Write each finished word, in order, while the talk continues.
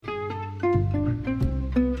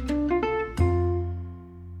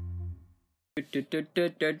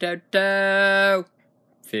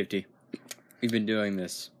50. We've been doing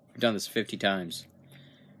this. We've done this 50 times.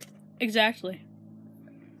 Exactly.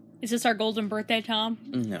 Is this our golden birthday, Tom?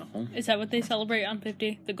 No. Is that what they celebrate on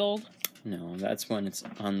 50? The gold? No, that's when it's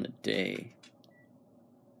on the day.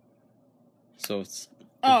 So it's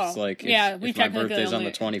like if my birthday's on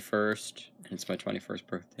the 21st, and it's my 21st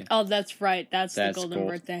birthday. Oh, that's right. That's the golden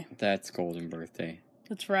birthday. That's golden birthday.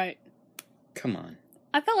 That's right. Come on.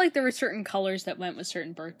 I felt like there were certain colors that went with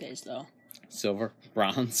certain birthdays, though. Silver?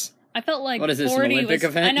 Bronze? I felt like what is this, an Olympic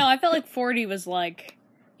event? I know, I felt like 40 was like,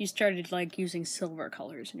 you started like using silver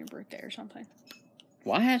colors in your birthday or something.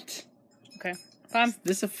 What? Okay. Fine. Is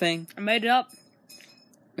this a thing? I made it up.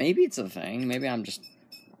 Maybe it's a thing. Maybe I'm just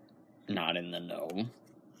not in the know.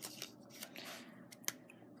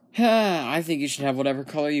 I think you should have whatever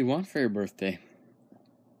color you want for your birthday.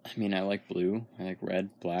 I mean, I like blue. I like red,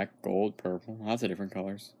 black, gold, purple. Lots of different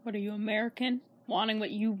colors. What are you, American? Wanting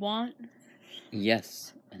what you want?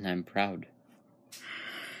 Yes, and I'm proud.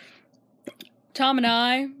 Tom and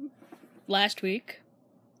I, last week,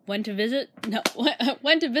 went to visit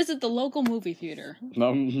the local movie theater.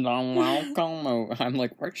 I'm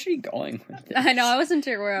like, where's she going with this? I know, I wasn't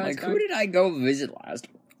sure where I was going. Who did I go visit last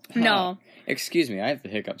week? No. Excuse me, I have the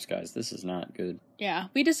hiccups, guys. This is not good. Yeah,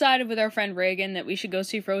 we decided with our friend Reagan that we should go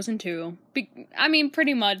see Frozen 2. I mean,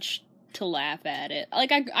 pretty much to laugh at it.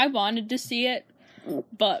 Like, I wanted to see it,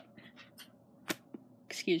 but...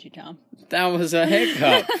 Excuse you, Tom. That was a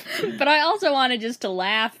hiccup. But I also wanted just to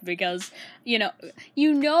laugh because, you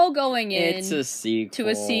know going in it's a sequel. To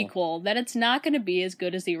a sequel that it's not going to be as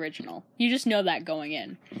good as the original. You just know that going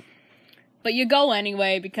in. But you go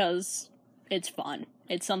anyway because it's fun.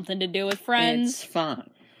 It's something to do with friends. It's fun.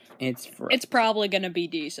 It's friends. It's probably going to be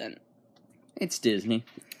decent. It's Disney.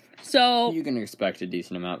 So... You can expect a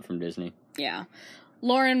decent amount from Disney. Yeah.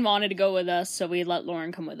 Lauren wanted to go with us, so we let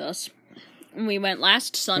Lauren come with us. We went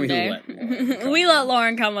last Sunday. We let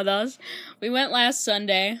Lauren come with us. We went last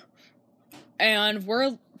Sunday, and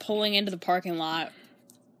we're pulling into the parking lot,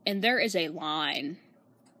 and there is a line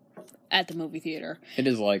at the movie theater. It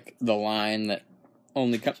is like the line that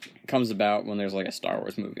only comes about when there's like a Star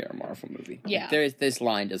Wars movie or a Marvel movie. Yeah. Like, this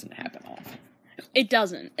line doesn't happen often. It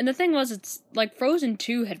doesn't. And the thing was, it's like Frozen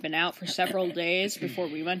 2 had been out for several days before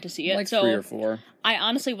we went to see it. Like 3 or 4. I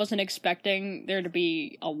honestly wasn't expecting there to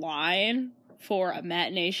be a line for a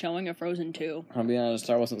matinee showing of Frozen 2. I'll be honest,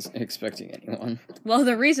 I wasn't expecting anyone. Well,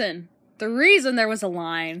 the reason there was a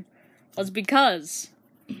line was because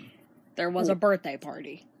there was a birthday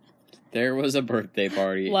party. There was a birthday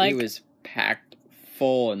party. It was packed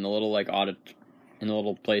full in the little in the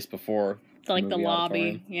little place before the lobby.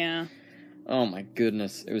 Auditorium. Yeah. Oh my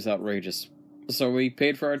goodness, it was outrageous. So we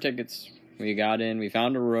paid for our tickets. We got in, we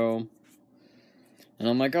found a row. And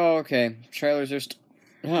I'm like, oh, okay. Trailers are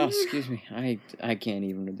oh, excuse me. I can't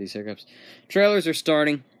even with these hiccups. Trailers are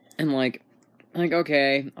starting. And like,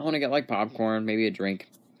 okay, I want to get like popcorn, maybe a drink.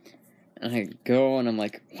 And I go and I'm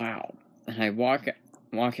like, wow. And I walk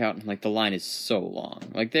out and like the line is so long.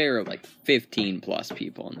 Like there are like 15 plus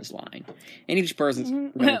people in this line. And each person's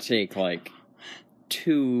gonna take like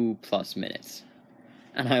 2+ minutes.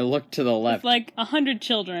 And I look to the left. With like 100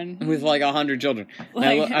 children. With like 100 children.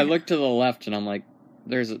 I look to the left and I'm like,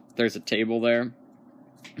 there's a table there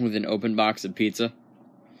with an open box of pizza.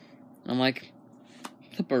 I'm like,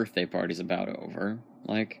 the birthday party's about over.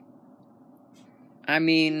 Like, I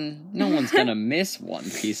mean, no one's gonna miss one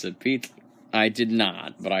piece of pizza. I did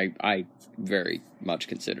not, but I very much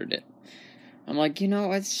considered it. I'm like,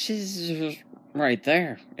 it's just right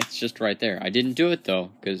there. It's just right there. I didn't do it,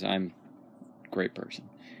 though, because I'm a great person.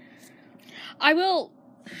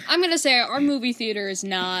 I'm gonna say our movie theater is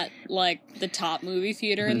not, like, the top movie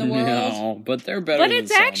theater in the world. No, but they're better than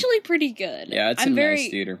some. Actually pretty good. Yeah, it's a nice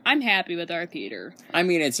theater. I'm happy with our theater. I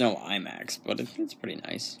mean, it's no IMAX, but it's pretty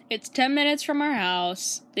nice. It's 10 minutes from our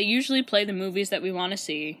house. They usually play the movies that we want to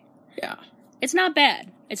see. Yeah. It's not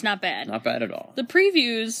bad. It's not bad. Not bad at all. The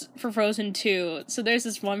previews for Frozen 2, so there's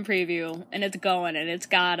this one preview, and it's going, and it's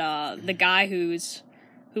got, the guy who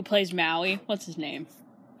plays Maui. What's his name?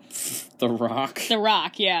 The Rock. The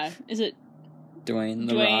Rock, yeah. Is it Dwayne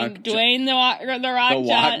the Rock? Dwayne the Rock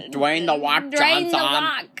Dwayne the Rock Johnson. The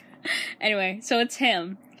Rock. Anyway, so it's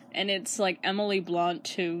him, and it's like Emily Blunt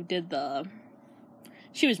who did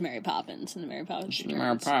she was Mary Poppins in the Mary Poppins.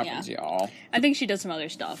 Mary Poppins, y'all. I think she does some other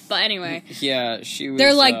stuff, but anyway. Yeah, she was.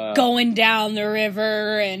 They're like going down the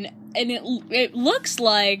river, and it looks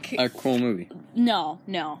like a cool movie. No.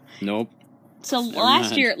 Nope. So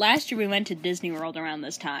last year we went to Disney World around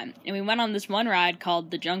this time, and we went on this one ride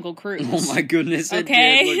called the Jungle Cruise. Oh my goodness, it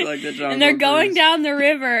okay? did look like the Jungle Cruise. And they're going down the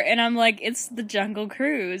river, and I'm like, it's the Jungle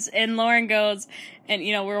Cruise. And Lauren goes, and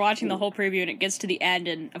we're watching the whole preview, and it gets to the end,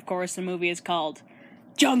 and of course the movie is called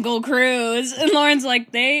Jungle Cruise. And Lauren's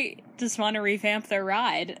like, they just want to revamp their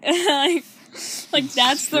ride. like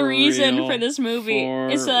that's the reason for this movie,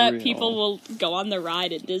 is so that people will go on the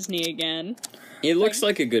ride at Disney again. It looks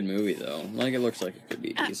like a good movie, though. Like, it looks like it could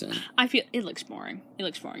be decent. I feel it looks boring. It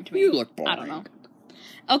looks boring to me. You look boring. I don't know.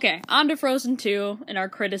 Okay, on to Frozen 2 and our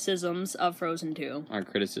criticisms of Frozen 2. Our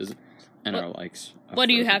criticism and our likes. What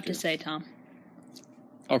do you have to say, Tom?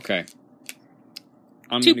 Okay.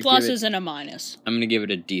 2 pluses and a minus. I'm going to give it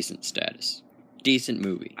a decent status. Decent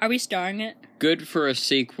movie. Are we starring it? Good for a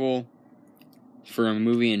sequel. For a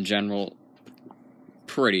movie in general,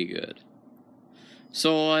 pretty good.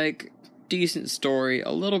 So, like, decent story,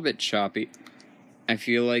 a little bit choppy. I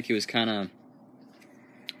feel like it was kind of,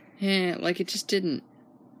 like it just didn't.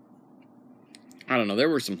 I don't know. There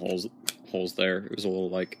were some holes there. It was a little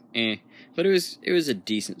like, but it was a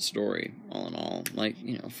decent story all in all. Like,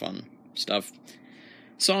 fun stuff.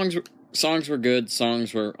 Songs were good.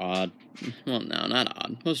 Songs were odd. Well, no, not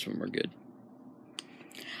odd. Most of them were good.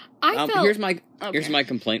 Here's my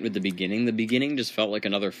complaint with the beginning. The beginning just felt like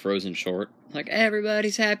another Frozen short. Like,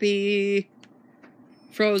 everybody's happy.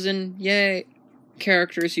 Frozen, yay.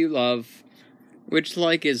 Characters you love. Which,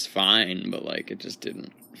 like, is fine, but, like, it just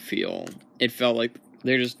didn't feel... It felt like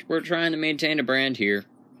we're trying to maintain a brand here.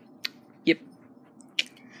 Yep.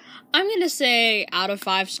 I'm gonna say, out of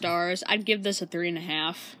 5 stars, I'd give this a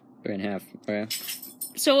 3.5. 3.5, okay.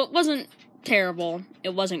 So it wasn't terrible.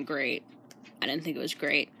 It wasn't great. I didn't think it was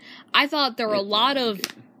great. I thought there were a lot of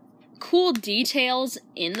cool details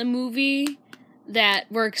in the movie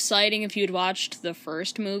that were exciting if you'd watched the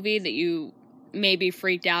first movie that you maybe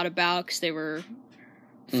freaked out about because they were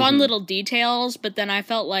fun little details, but then I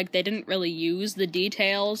felt like they didn't really use the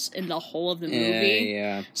details in the whole of the movie.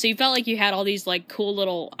 Yeah. So you felt like you had all these, like, cool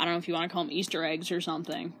little, I don't know if you want to call them Easter eggs or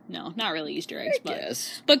something. No, not really Easter eggs,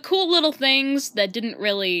 but cool little things that didn't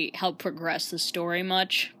really help progress the story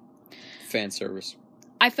much. Fan service.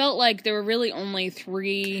 I felt like there were really only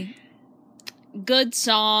 3 good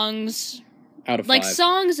songs. Out of 5. Like,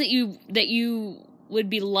 songs that you would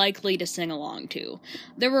be likely to sing along to.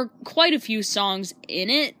 There were quite a few songs in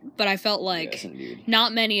it, but I felt like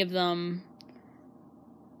not many of them...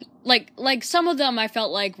 Like some of them I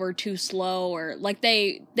felt like were too slow, or like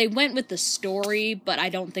they went with the story, but I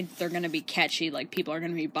don't think they're going to be catchy. Like, people are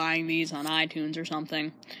going to be buying these on iTunes or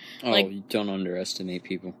something. Oh, you don't underestimate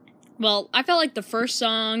people. Well, I felt like the first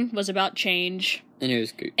song was about change. And it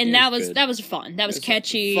was good. And that was fun. That was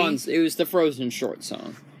catchy. Fun. It was the Frozen short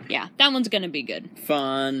song. Yeah, that one's gonna be good.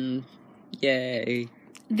 Fun. Yay.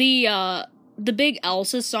 The big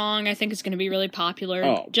Elsa song I think is gonna be really popular.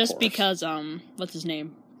 Oh, just because what's his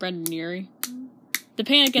name? Brendan Urie? The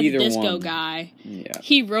Panic at the Disco guy. Yeah.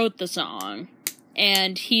 He wrote the song.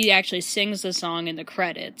 And he actually sings the song in the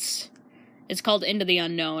credits. It's called Into the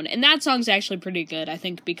Unknown, and that song's actually pretty good, I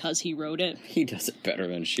think, because he wrote it. He does it better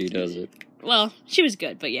than she does it. Well, she was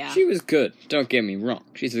good, but yeah. She was good, don't get me wrong.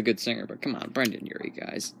 She's a good singer, but come on, Brendan Urie,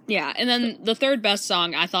 guys. Yeah, and then the third best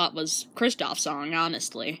song I thought was Kristoff's song,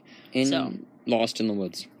 honestly. Lost in the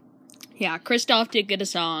Woods. Yeah, Kristoff did get a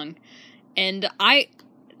song, and like,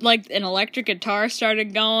 an electric guitar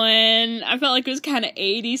started going. I felt like it was kind of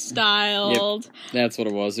 80s styled. Yep, that's what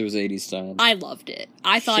it was. It was 80s styled. I loved it.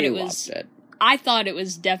 I thought it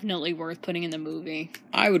was definitely worth putting in the movie.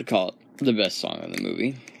 I would call it the best song in the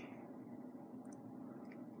movie.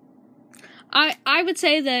 I would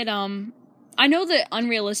say that, I know that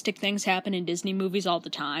unrealistic things happen in Disney movies all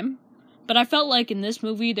the time, but I felt like in this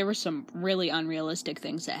movie there were some really unrealistic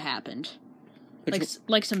things that happened.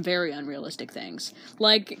 Like some very unrealistic things.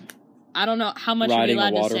 Like, I don't know how much are we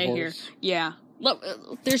allowed to say here. Yeah. Look,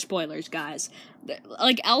 there's spoilers, guys.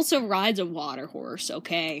 Like, Elsa rides a water horse,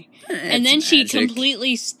 okay? And then she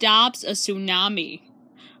completely stops a tsunami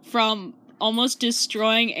from almost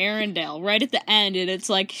destroying Arendelle right at the end, and it's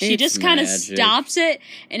like, she just kind of stops it,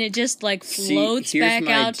 and it just, like, floats back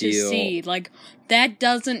out to sea. Like, that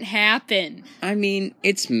doesn't happen. I mean,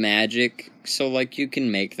 it's magic, so, like, you can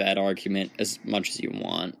make that argument as much as you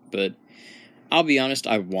want, but I'll be honest,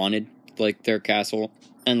 I wanted, like, their castle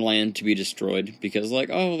and land to be destroyed, because, like,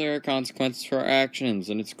 oh, there are consequences for our actions,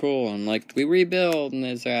 and it's cool, and, like, we rebuild, and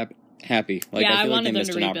it's happy. Like, yeah, I wanted them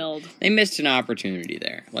to rebuild. They missed an opportunity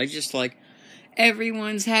there. Like, just, like,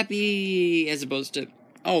 everyone's happy, as opposed to,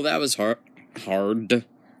 oh, that was hard.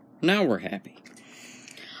 Now we're happy.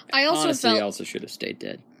 I also Honestly, felt... Elsa should have stayed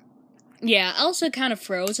dead. Yeah, Elsa kind of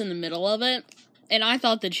froze in the middle of it, and I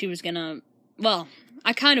thought that she was gonna... Well,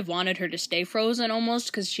 I kind of wanted her to stay frozen almost,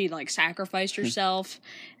 because she, like, sacrificed herself,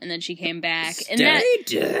 and then she came back.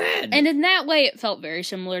 Dead! And in that way, it felt very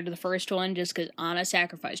similar to the first one, just because Anna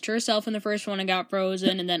sacrificed herself in the first one and got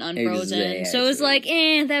frozen, and then unfrozen. Exactly. So it was like,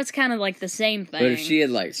 that's kind of like the same thing. But if she had,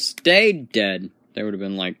 like, stayed dead, they would have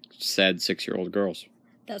been, like, sad 6-year-old girls.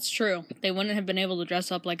 That's true. They wouldn't have been able to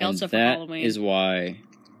dress up like Elsa for that Halloween. Is why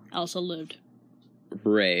Elsa lived.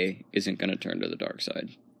 Rey isn't going to turn to the dark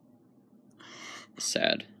side.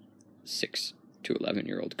 Sad 6 to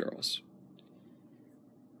 11-year-old girls.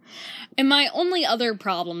 And my only other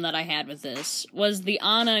problem that I had with this was the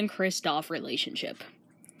Anna and Kristoff relationship.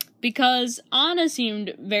 Because Anna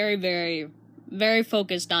seemed very, very, very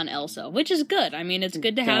focused on Elsa, which is good. I mean, it's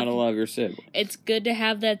good to have... Gotta love your sibling. It's good to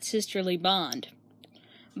have that sisterly bond.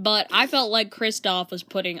 But I felt like Kristoff was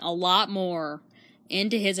putting a lot more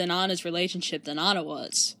into his and Anna's relationship than Anna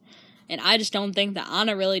was. And I just don't think that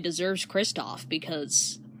Anna really deserves Kristoff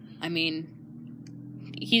because, I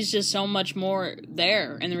mean, he's just so much more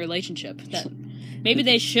there in the relationship that maybe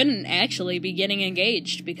they shouldn't actually be getting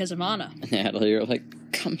engaged because of Anna. Natalie, you're like,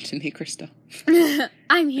 come to me, Kristoff.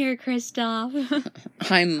 I'm here, Kristoff.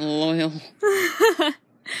 I'm loyal.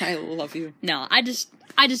 I love you. No, I just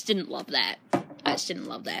didn't love that. I just didn't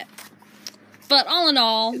love that. But all in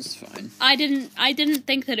all, it's fine. I didn't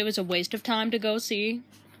think that it was a waste of time to go see.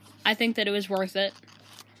 I think that it was worth it.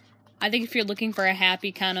 I think if you're looking for a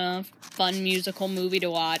happy kind of fun musical movie to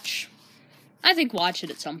watch, I think watch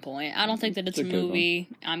it at some point. I don't think that it's a movie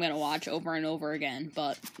I'm going to watch over and over again,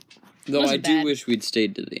 but though I do wish we'd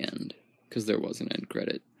stayed to the end, because there was an end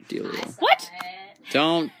credit dealio. What?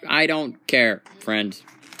 I don't care, friend.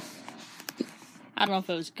 I don't know if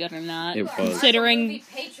it was good or not. It was.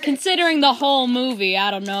 Considering the whole movie,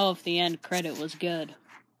 I don't know if the end credit was good.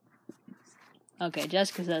 Okay,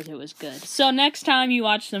 Jessica says it was good. So next time you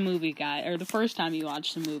watch the movie, or the first time you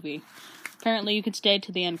watch the movie, apparently you could stay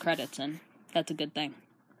to the end credits, and that's a good thing.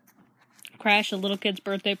 Crash a little kid's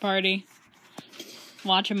birthday party.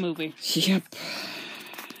 Watch a movie. Yep.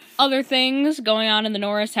 Other things going on in the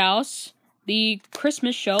Norris house. The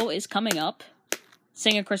Christmas show is coming up.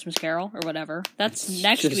 Sing a Christmas Carol, or whatever. That's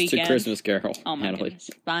next weekend. Just a Christmas Carol. Oh my goodness.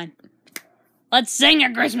 Fine. Let's sing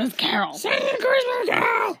a Christmas Carol! Sing a Christmas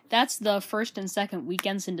Carol! That's the first and second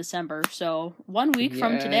weekends in December, so 1 week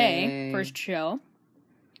from today, first show.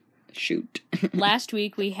 Shoot. Last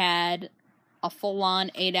week we had a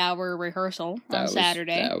full-on 8-hour rehearsal on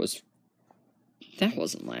Saturday. That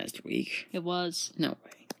wasn't last week. It was. No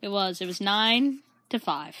way. It was. It was 9 to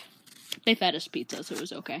 5. They fed us pizza, so it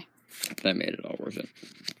was okay. That made it all worth it.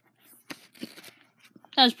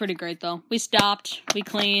 That was pretty great, though. We stopped, we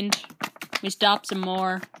cleaned, we stopped some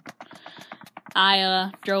more.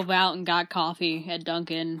 I drove out and got coffee at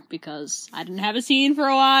Dunkin' because I didn't have a scene for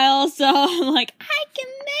a while, so I'm like, I can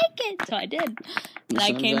make it! So I did. And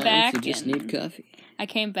I came back. You just need coffee. I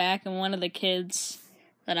came back, and one of the kids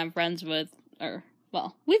that I'm friends with,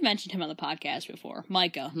 well, we've mentioned him on the podcast before,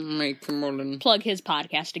 Micah. Micah Mullen. Plug his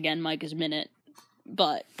podcast again, Micah's Minute.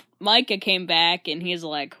 But Micah came back, and he's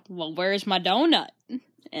like, well, where's my donut?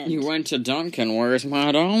 And you went to Dunkin', where's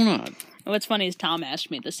my donut? What's funny is Tom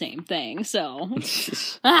asked me the same thing, so...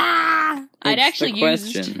 I'd actually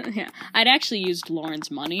used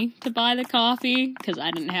Lauren's money to buy the coffee, because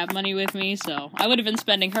I didn't have money with me, so I would have been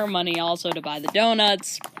spending her money also to buy the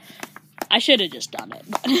donuts. I should have just done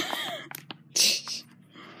it.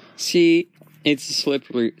 See, it's a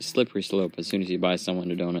slippery slope. As soon as you buy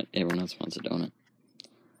someone a donut, everyone else wants a donut.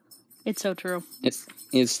 It's so true.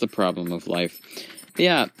 It's the problem of life. But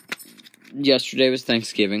yeah, yesterday was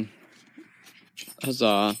Thanksgiving.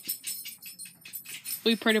 Huzzah.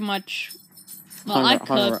 We pretty much... Well, I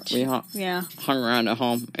cooked. Hung around at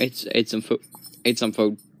home. Ate some food.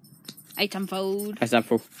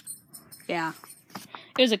 Yeah.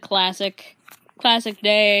 It was a classic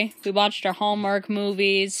day. We watched our Hallmark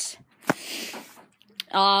movies.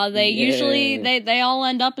 Usually, they all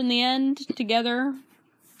end up in the end together.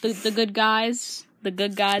 The good guys. The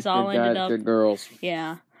good guys all ended up. Good girls.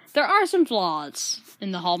 Yeah. There are some flaws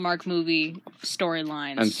in the Hallmark movie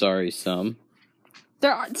storylines. I'm sorry, some.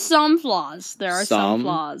 There are some flaws. Some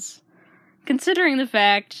flaws. Considering the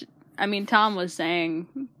fact, I mean, Tom was saying...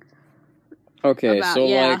 so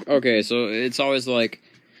it's always like,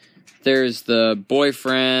 there's the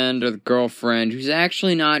boyfriend or the girlfriend who's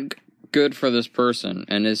actually not good for this person,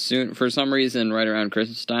 and for some reason, right around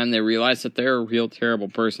Christmas time, they realize that they're a real terrible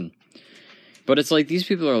person. But it's like, these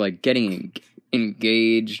people are like getting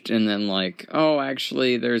engaged, and then like, oh,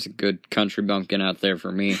 actually, there's a good country bumpkin out there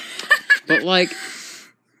for me. But like,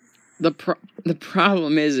 the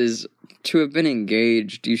problem is to have been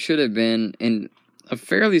engaged, you should have been in a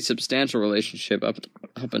fairly substantial relationship up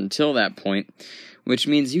until that point, which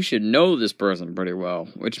means you should know this person pretty well,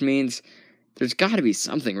 which means there's got to be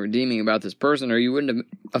something redeeming about this person, or you wouldn't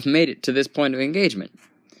have made it to this point of engagement.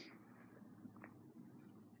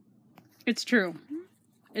 It's true.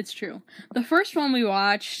 It's true. The first one we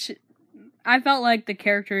watched, I felt like the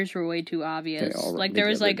characters were way too obvious. Like, there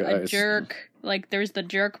was, like, a jerk. Like, there's the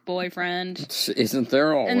jerk boyfriend. Isn't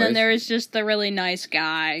there always? And then there was just the really nice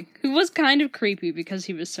guy, who was kind of creepy because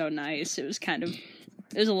he was so nice. It was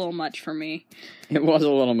a little much for me. It was a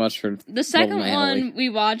little much for the second one we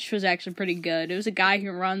watched was actually pretty good. It was a guy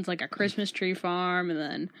who runs, like, a Christmas tree farm, and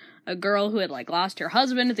then a girl who had, like, lost her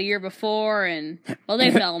husband the year before, and, well,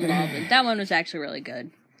 they fell in love, and that one was actually really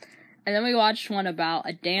good. And then we watched one about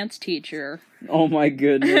a dance teacher. Oh my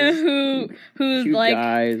goodness. who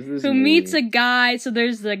meets a guy. So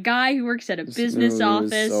there's the guy who works at a business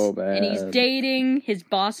office. So bad. And he's dating his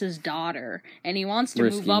boss's daughter. And he wants to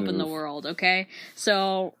move up in the world, okay?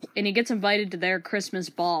 So, and he gets invited to their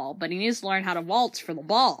Christmas ball. But he needs to learn how to waltz for the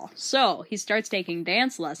ball. So, he starts taking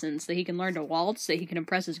dance lessons so he can learn to waltz, so he can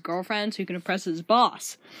impress his girlfriend, so he can impress his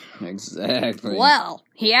boss. Exactly. Well,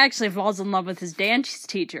 he actually falls in love with his dance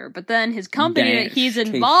teacher. But then his company that he's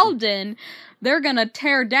involved in, they're gonna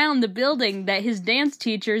tear down the building that his dance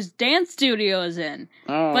teacher's dance studio is in.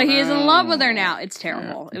 Oh, but he is in love with her now. It's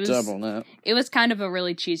terrible. Yeah, double no. It was kind of a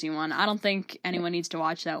really cheesy one. I don't think anyone needs to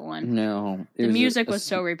watch that one. No. The music was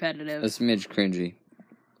so repetitive. A smidge cringy.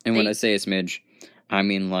 And when I say a smidge, I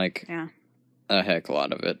mean, like, a heck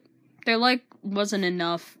lot of it. There, like, wasn't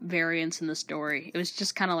enough variance in the story. It was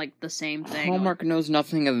just kind of like the same thing. Hallmark knows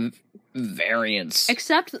nothing of variance.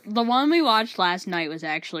 Except the one we watched last night was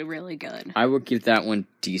actually really good. I would give that one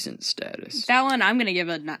decent status. That one, I'm gonna give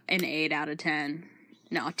an 8 out of 10.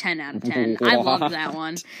 No, 10 out of 10. I loved that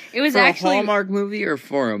one. It was actually a Hallmark movie or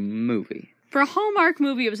for a movie? For a Hallmark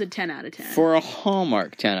movie, it was a 10 out of 10. For a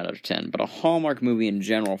Hallmark, 10 out of 10. But a Hallmark movie in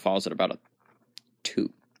general falls at about a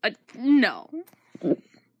 2. No.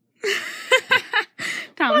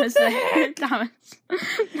 Thomas. Thomas.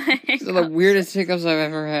 These are the weirdest hiccups I've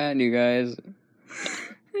ever had, you guys.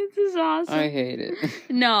 This is awesome. I hate it.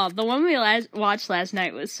 No, the one we watched last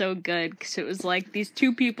night was so good, because it was like these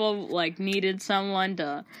two people, like, needed someone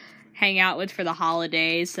to hang out with for the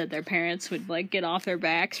holidays, so that their parents would, like, get off their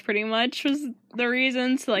backs, pretty much, was the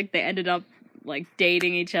reason. So, like, they ended up, like,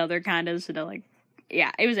 dating each other, kind of, so they're, like,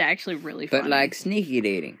 yeah, it was actually really fun. But, like, sneaky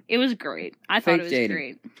dating. It was great. I thought it was dating.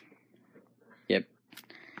 great. Yep.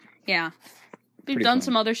 Yeah. We've done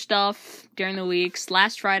some other stuff during the weeks.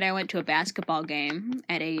 Last Friday, I went to a basketball game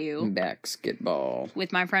at AU. Basketball.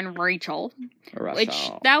 With my friend Rachel. Which,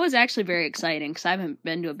 that was actually very exciting, because I haven't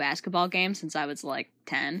been to a basketball game since I was, like,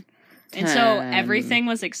 10. And so everything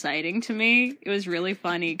was exciting to me. It was really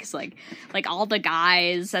funny, because, like all the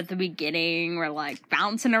guys at the beginning were, like,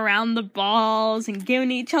 bouncing around the balls and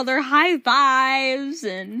giving each other high fives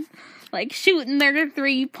and, like, shooting their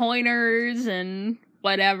 3-pointers and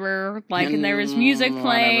whatever, like, and there was music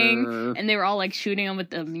playing, and they were all, like, shooting them with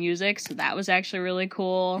the music, so that was actually really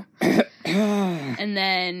cool. And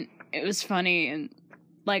then, it was funny, and,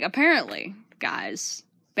 like, apparently, guys,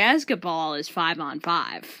 basketball is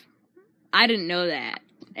 5-on-5. I didn't know that.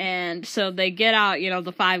 And so they get out, you know,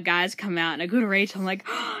 the 5 guys come out, and I go to Rachel, I'm like,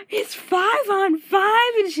 oh, it's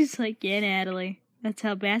 5-on-5? And she's like, yeah, Natalie, that's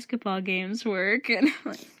how basketball games work. And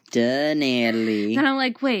I'm like, duh, Natalie. And I'm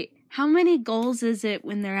like, wait, how many goals is it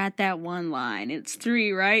when they're at that one line? It's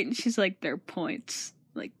 3, right? And she's like, they're points.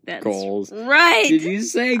 Like, that's goals. Right. Did you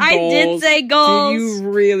say goals? I did say goals. Did you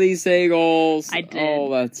really say goals? I did. Oh,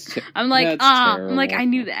 that's I'm like, terrible. I'm like, I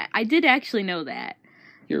knew that. I did actually know that.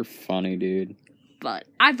 You're funny, dude. But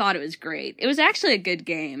I thought it was great. It was actually a good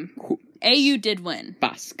game. AU did win.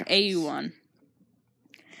 Basket. AU won.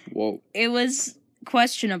 Whoa. It was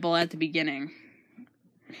questionable at the beginning.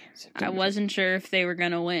 I wasn't sure if they were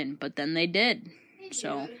going to win, but then they did.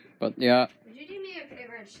 So. But, yeah. Would you do me a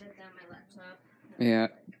favor and shut down my laptop? Yeah,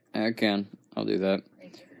 I can. I'll do that.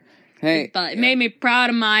 Hey. But it made me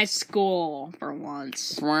proud of my school for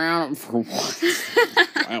once. Proud for once.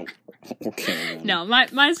 Wow. Okay. Then. No,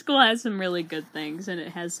 my school has some really good things, and it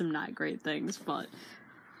has some not great things, but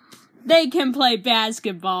they can play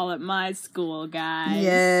basketball at my school, guys.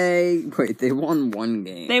 Yay! Wait, they won one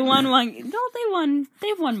game. They won one. No,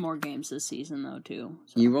 they've won more games this season, though, too.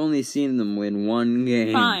 So. You've only seen them win one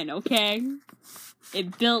game. Fine, okay?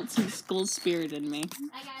 It built some school spirit in me.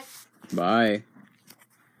 Bye, guys. Bye.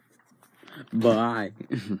 Bye.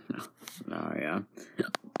 Oh, yeah.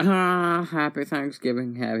 Happy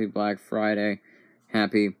Thanksgiving, happy Black Friday,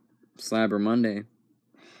 happy Slabber Monday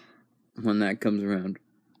when that comes around.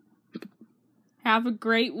 Have a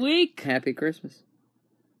great week. Happy Christmas.